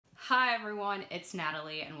Hi everyone, it's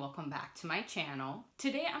Natalie and welcome back to my channel.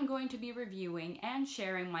 Today I'm going to be reviewing and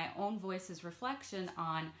sharing my own voices reflection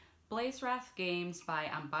on Blazewrath Games by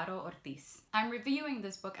Amparo Ortiz. I'm reviewing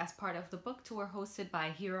this book as part of the book tour hosted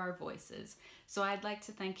by Here Are Voices, so I'd like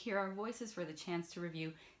to thank Here Are Voices for the chance to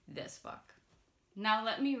review this book. Now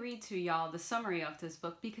let me read to y'all the summary of this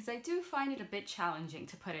book because I do find it a bit challenging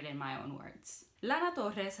to put it in my own words. Lana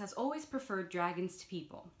Torres has always preferred dragons to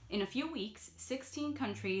people. In a few weeks, 16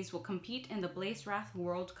 countries will compete in the Blazewrath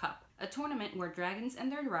World Cup, a tournament where dragons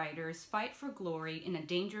and their riders fight for glory in a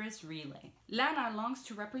dangerous relay. Lana longs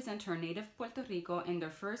to represent her native Puerto Rico in their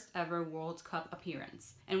first ever World Cup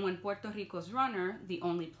appearance, and when Puerto Rico's runner, the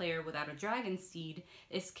only player without a dragon seed,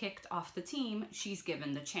 is kicked off the team, she's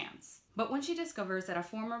given the chance. But when she discovers that a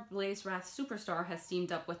former Blazewrath superstar has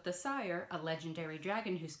teamed up with the Sire, a legendary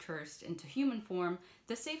dragon who's cursed into human form,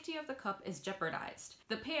 the safety of the cup is jeopardized.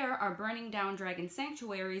 The pair are burning down dragon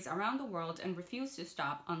sanctuaries around the world and refuse to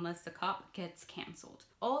stop unless the cup gets cancelled.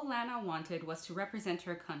 All Lana wanted was to represent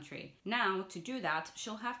her country. Now, to do that,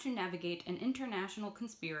 she'll have to navigate an international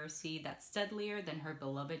conspiracy that's deadlier than her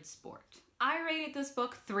beloved sport. I rated this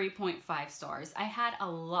book 3.5 stars. I had a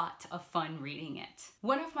lot of fun reading it.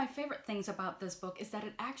 One of my favorite things about this book is that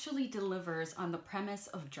it actually delivers on the premise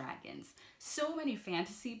of dragons. So many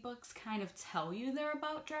fantasy books kind of tell you they're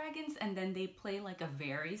about dragons and then they play like a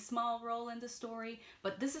very small role in the story,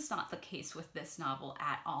 but this is not the case with this novel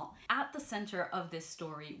at all. At the center of this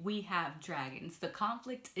story, we have dragons. The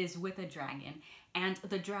conflict is with a dragon, and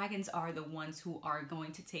the dragons are the ones who are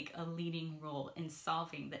going to take a leading role in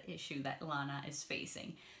solving the issue that Lana is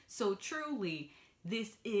facing. So truly,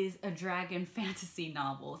 this is a dragon fantasy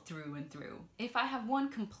novel through and through. If I have one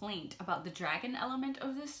complaint about the dragon element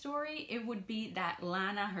of this story, it would be that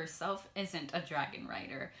Lana herself isn't a dragon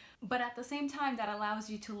rider. But at the same time, that allows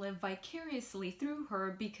you to live vicariously through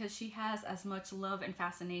her because she has as much love and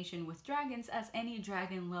fascination with dragons as any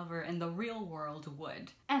dragon lover in the real world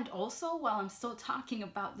would. And also, while I'm still talking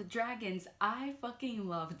about the dragons, I fucking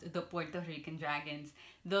loved the Puerto Rican dragons.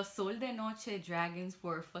 The Sol de Noche dragons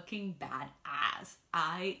were fucking badass.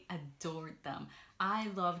 I adored them. I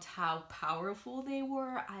loved how powerful they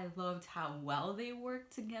were. I loved how well they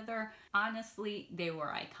worked together. Honestly, they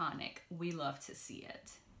were iconic. We love to see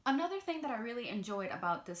it. Another thing that I really enjoyed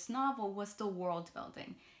about this novel was the world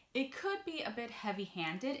building. It could be a bit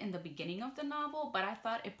heavy-handed in the beginning of the novel, but I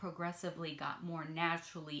thought it progressively got more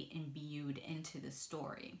naturally imbued into the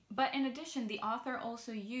story. But in addition, the author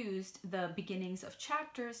also used the beginnings of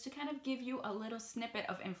chapters to kind of give you a little snippet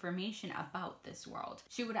of information about this world.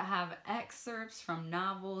 She would have excerpts from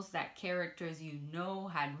novels that characters you know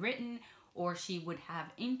had written, or she would have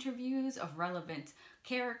interviews of relevant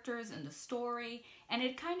characters in the story, and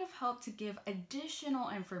it kind of helped to give additional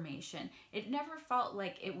information. It never felt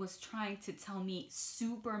like it was trying to tell me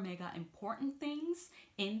super mega important things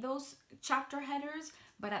in those chapter headers,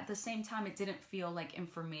 but at the same time it didn't feel like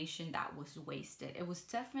information that was wasted. It was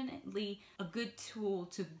definitely a good tool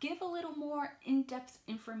to give a little more in-depth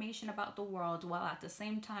information about the world while at the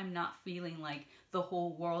same time not feeling like the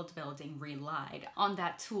whole world building relied on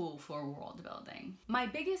that tool for world building. My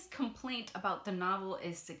biggest complaint about the novel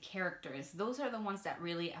is the characters. Those are the ones that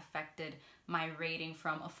really affected my rating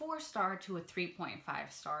from a 4-star to a 3.5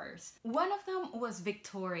 stars. One of them was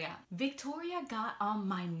Victoria. Victoria got on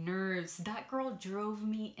my nerves. That girl drove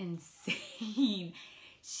me insane.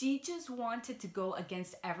 She just wanted to go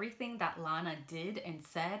against everything that Lana did and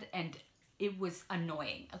said, and it was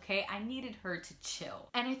annoying, okay? I needed her to chill.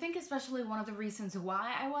 And I think especially one of the reasons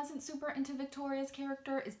why I wasn't super into Victoria's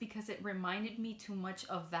character is because it reminded me too much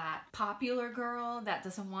of that popular girl that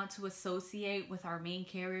doesn't want to associate with our main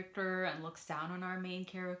character and looks down on our main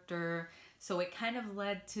character. So it kind of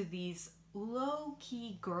led to these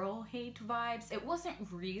low-key girl hate vibes. It wasn't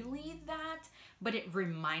really that, but it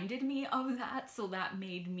reminded me of that, so that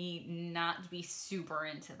made me not be super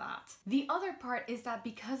into that. The other part is that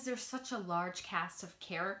because there's such a large cast of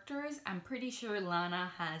characters, I'm pretty sure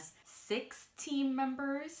Lana has 6 team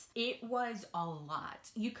members. It was a lot.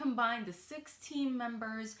 You combine the 6 team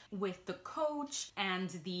members with the coach and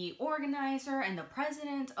the organizer and the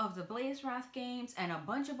president of the Blazewrath Games and a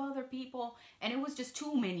bunch of other people, and it was just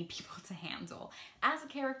too many people to handle. As a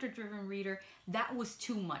character-driven reader, that was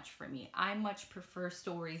too much for me. I much prefer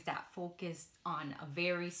stories that focus on a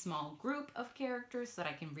very small group of characters so that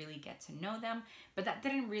I can really get to know them, but that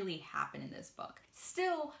didn't really happen in this book.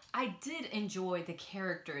 Still, I did enjoy the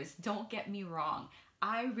characters, don't get me wrong.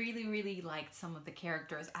 I really liked some of the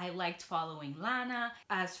characters. I liked following Lana.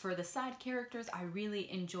 As for the side characters, I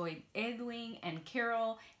really enjoyed Edwin and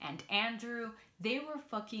Carol and Andrew. They were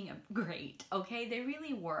fucking great, okay? They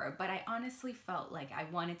really were, but I honestly felt like I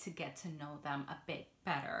wanted to get to know them a bit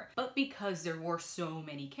better. But because there were so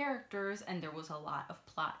many characters and there was a lot of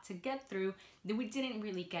plot to get through, that we didn't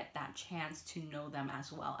really get that chance to know them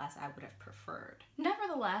as well as I would have preferred.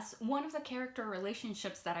 Nevertheless, one of the character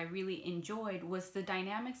relationships that I really enjoyed was the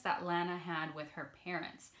dynamics that Lana had with her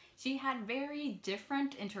parents. She had very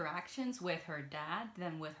different interactions with her dad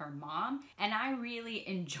than with her mom, and I really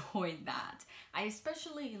enjoyed that. I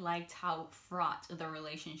especially liked how fraught the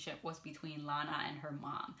relationship was between Lana and her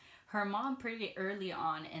mom. Her mom pretty early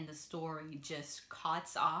on in the story just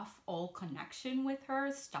cuts off all connection with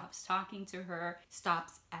her, stops talking to her,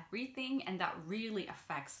 stops everything, and that really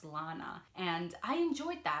affects Lana. And I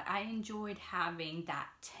enjoyed that. I enjoyed having that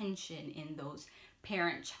tension in those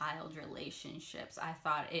parent-child relationships. I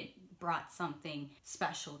thought it brought something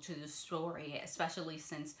special to the story, especially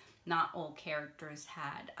since not all characters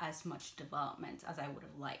had as much development as I would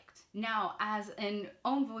have liked. Now, as an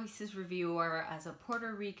OwnVoices reviewer, as a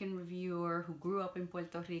Puerto Rican reviewer who grew up in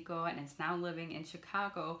Puerto Rico and is now living in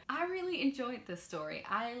Chicago, I really enjoyed this story.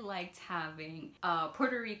 I liked having a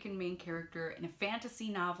Puerto Rican main character in a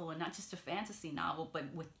fantasy novel, and not just a fantasy novel,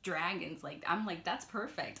 but with dragons. Like, I'm like, that's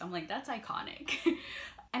perfect. I'm like, that's iconic.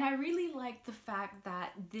 And I really liked the fact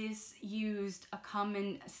that this used a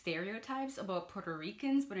common stereotypes about Puerto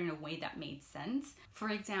Ricans, but in a way that made sense. For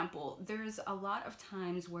example, there's a lot of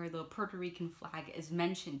times where the Puerto Rican flag is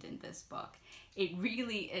mentioned in this book. It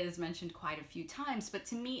really is mentioned quite a few times, but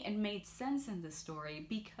to me it made sense in the story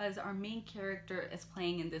because our main character is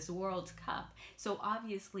playing in this World Cup. So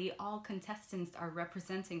obviously all contestants are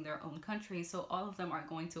representing their own country, so all of them are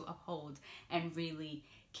going to uphold and really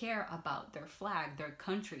care about their flag, their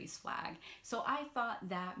country's flag. So I thought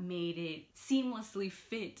that made it seamlessly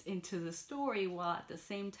fit into the story while at the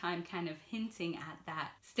same time kind of hinting at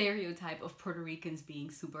that stereotype of Puerto Ricans being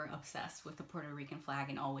super obsessed with the Puerto Rican flag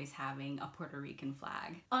and always having a Puerto Rican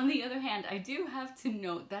flag. On the other hand, I do have to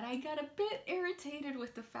note that I got a bit irritated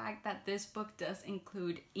with the fact that this book does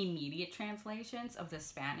include immediate translations of the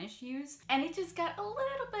Spanish use, and it just got a little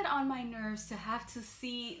bit on my nerves to have to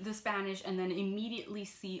see the Spanish and then immediately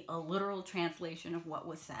see a literal translation of what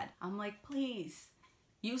was said. I'm like, please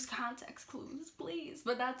use context clues, please.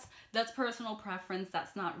 But that's personal preference.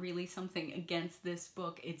 That's not really something against this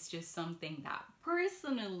book. It's just something that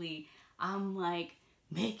personally I'm like,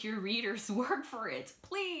 make your readers work for it.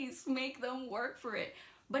 Please make them work for it.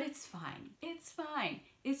 But it's fine. It's fine.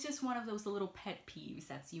 It's just one of those little pet peeves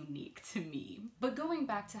that's unique to me. But going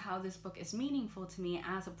back to how this book is meaningful to me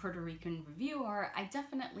as a Puerto Rican reviewer, I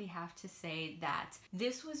definitely have to say that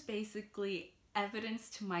this was basically evidence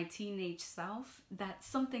to my teenage self that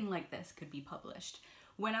something like this could be published.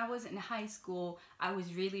 When I was in high school, I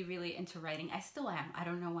was really into writing. I still am. I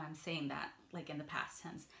don't know why I'm saying that like in the past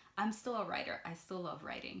tense. I'm still a writer. I still love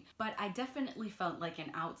writing. But I definitely felt like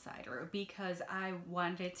an outsider because I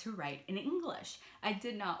wanted to write in English. I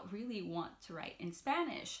did not really want to write in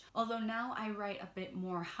Spanish. Although now I write a bit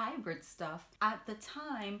more hybrid stuff. At the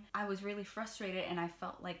time, I was really frustrated and I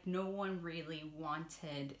felt like no one really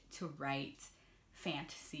wanted to write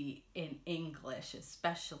fantasy in English,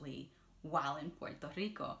 especially while in Puerto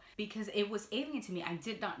Rico, because it was alien to me. I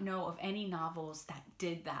did not know of any novels that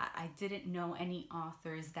did that. I didn't know any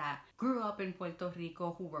authors that grew up in Puerto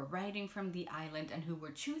Rico who were writing from the island and who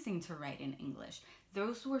were choosing to write in English.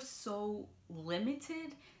 Those were so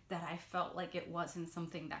limited that I felt like it wasn't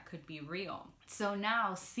something that could be real. So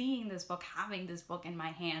now seeing this book, having this book in my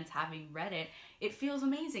hands, having read it, it feels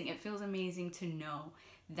amazing. It feels amazing to know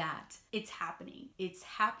that it's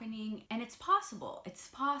happening and it's possible. It's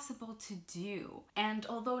possible to do. And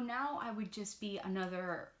although now I would just be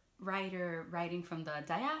another writer writing from the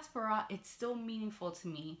diaspora, it's still meaningful to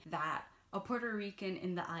me that a Puerto Rican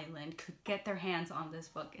in the island could get their hands on this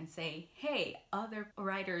book and say, hey, other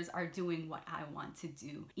writers are doing what I want to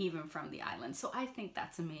do, even from the island. So I think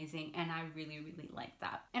that's amazing, and I really like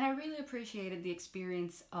that. And I really appreciated the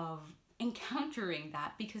experience of encountering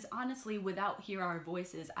that, because honestly, without Hear Our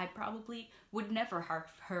Voices, I probably would never have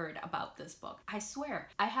heard about this book. I swear,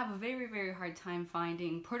 I have a very hard time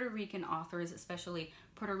finding Puerto Rican authors, especially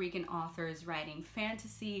Puerto Rican authors writing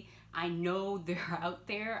fantasy. I know they're out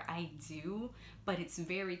there, I do, but it's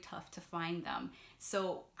very tough to find them.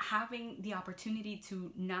 So having the opportunity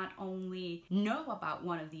to not only know about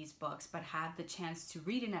one of these books, but have the chance to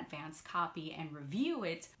read an advanced copy and review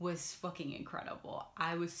it was fucking incredible.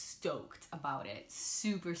 I was stoked about it,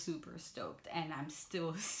 super stoked, and I'm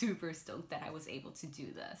still super stoked that I was able to do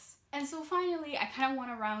this. And so finally, I kind of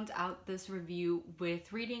want to round out this review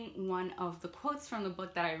with reading one of the quotes from the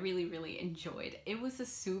book that I really enjoyed. It was a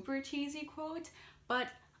super cheesy quote, but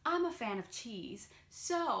I'm a fan of cheese,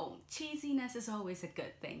 so cheesiness is always a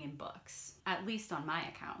good thing in books, at least on my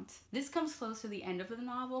account. This comes close to the end of the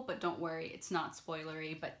novel, but don't worry, it's not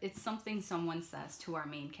spoilery, but it's something someone says to our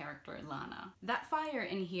main character, Lana. That fire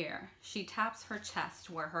in here, she taps her chest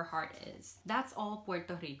where her heart is. That's all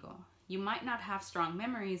Puerto Rico. You might not have strong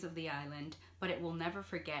memories of the island, but it will never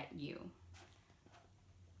forget you.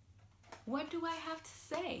 What do I have to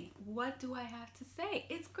say? What do I have to say?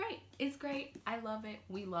 It's great. It's great. I love it.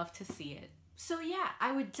 We love to see it. So yeah,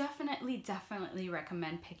 I would definitely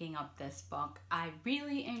recommend picking up this book. I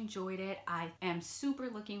really enjoyed it. I am super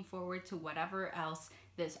looking forward to whatever else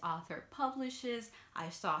this author publishes. I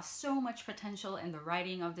saw so much potential in the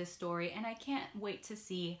writing of this story, and I can't wait to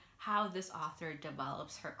see how this author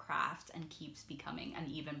develops her craft and keeps becoming an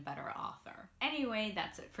even better author. Anyway,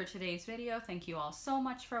 that's it for today's video. Thank you all so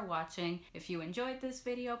much for watching. If you enjoyed this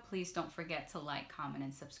video, please don't forget to like, comment,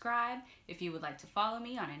 and subscribe. If you would like to follow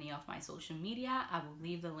me on any of my social media, I will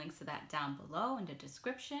leave the links to that down below in the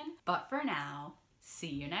description. But for now, see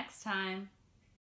you next time.